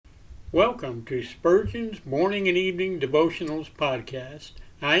Welcome to Spurgeon's Morning and Evening Devotionals podcast.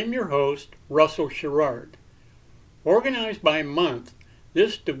 I am your host, Russell Sherrard. Organized by month,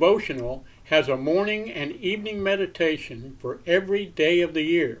 this devotional has a morning and evening meditation for every day of the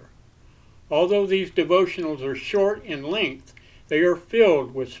year. Although these devotionals are short in length, they are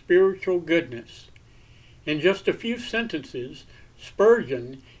filled with spiritual goodness. In just a few sentences,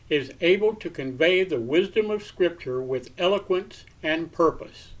 Spurgeon is able to convey the wisdom of Scripture with eloquence and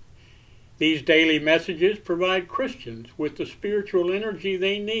purpose. These daily messages provide Christians with the spiritual energy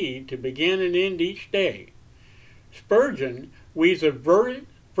they need to begin and end each day. Spurgeon weaves a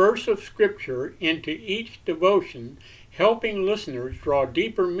verse of Scripture into each devotion, helping listeners draw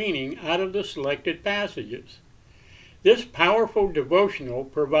deeper meaning out of the selected passages. This powerful devotional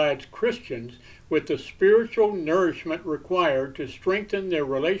provides Christians with the spiritual nourishment required to strengthen their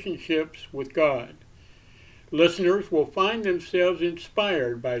relationships with God. Listeners will find themselves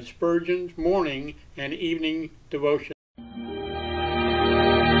inspired by Spurgeon's morning and evening devotion.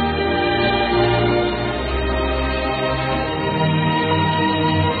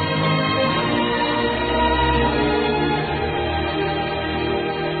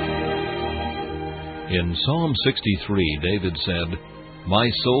 In Psalm 63, David said, "My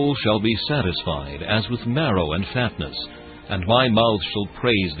soul shall be satisfied as with marrow and fatness, and my mouth shall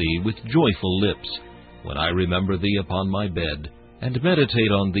praise thee with joyful lips, when I remember thee upon my bed, and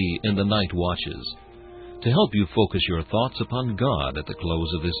meditate on thee in the night watches." To help you focus your thoughts upon God at the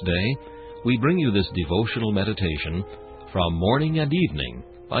close of this day, we bring you this devotional meditation from Morning and Evening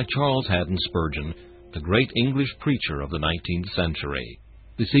by Charles Haddon Spurgeon, the great English preacher of the 19th century.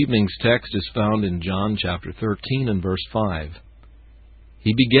 This evening's text is found in John chapter 13 and verse 5.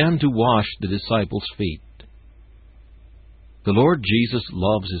 He began to wash the disciples' feet. The Lord Jesus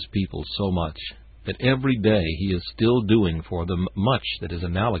loves His people so much that every day He is still doing for them much that is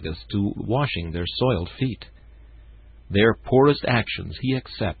analogous to washing their soiled feet. Their poorest actions He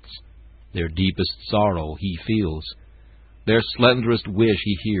accepts, their deepest sorrow He feels, their slenderest wish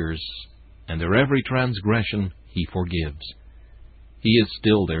He hears, and their every transgression He forgives. He is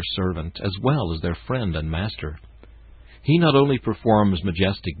still their servant, as well as their friend and master. He not only performs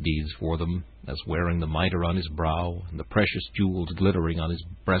majestic deeds for them, as wearing the mitre on His brow, and the precious jewels glittering on His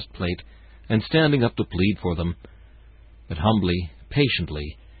breastplate, and standing up to plead for them, but humbly,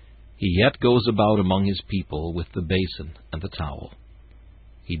 patiently, He yet goes about among His people with the basin and the towel.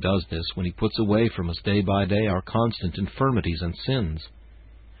 He does this when He puts away from us day by day our constant infirmities and sins.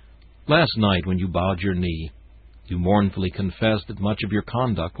 Last night, when you bowed your knee, you mournfully confessed that much of your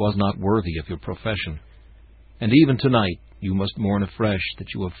conduct was not worthy of your profession. And even tonight you must mourn afresh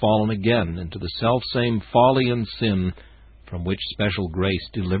that you have fallen again into the selfsame folly and sin from which special grace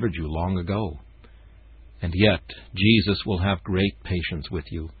delivered you long ago. And yet Jesus will have great patience with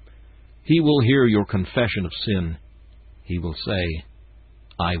you. He will hear your confession of sin. He will say,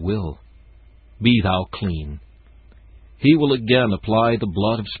 "I will. Be thou clean." He will again apply the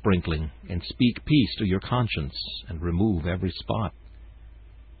blood of sprinkling, and speak peace to your conscience, and remove every spot.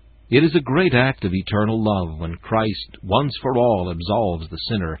 It is a great act of eternal love when Christ once for all absolves the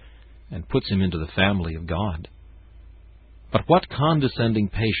sinner, and puts him into the family of God. But what condescending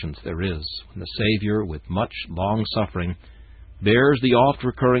patience there is when the Savior, with much long-suffering, bears the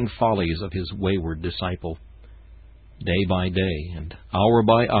oft-recurring follies of His wayward disciple, day by day and hour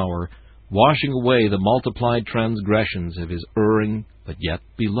by hour, washing away the multiplied transgressions of His erring but yet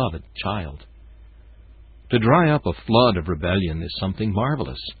beloved child. To dry up a flood of rebellion is something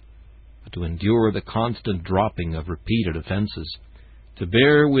marvelous, but to endure the constant dropping of repeated offenses, to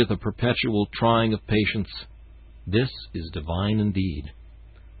bear with a perpetual trying of patience, this is divine indeed.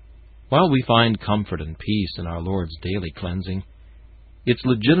 While we find comfort and peace in our Lord's daily cleansing, its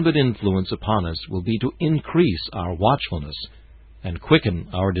legitimate influence upon us will be to increase our watchfulness and quicken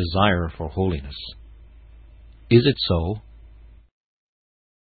our desire for holiness. Is it so?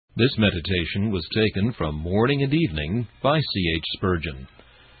 This meditation was taken from Morning and Evening by C.H. Spurgeon.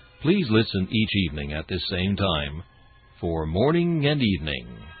 Please listen each evening at this same time for Morning and Evening.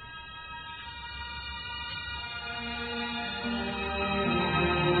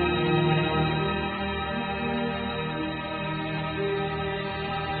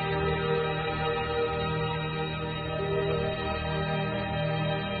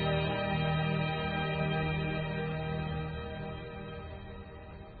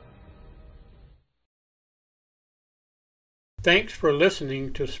 Thanks for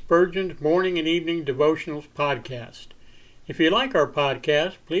listening to Spurgeon's Morning and Evening Devotionals podcast. If you like our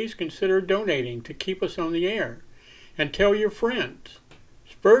podcast, please consider donating to keep us on the air, and tell your friends.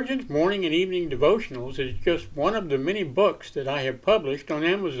 Spurgeon's Morning and Evening Devotionals is just one of the many books that I have published on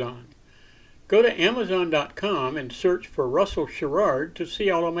Amazon. go to Amazon.com and search for Russell Sherrard to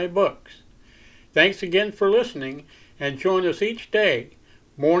see all of my books. Thanks again for listening, and join us each day,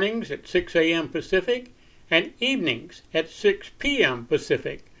 mornings at 6 a.m. Pacific and evenings at 6 p.m.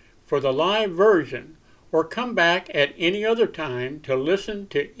 Pacific for the live version, or come back at any other time to listen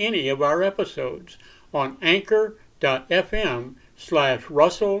to any of our episodes on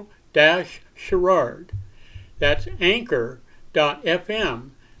anchor.fm/Russell-Sherrard. That's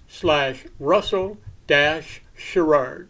anchor.fm/Russell-Sherrard.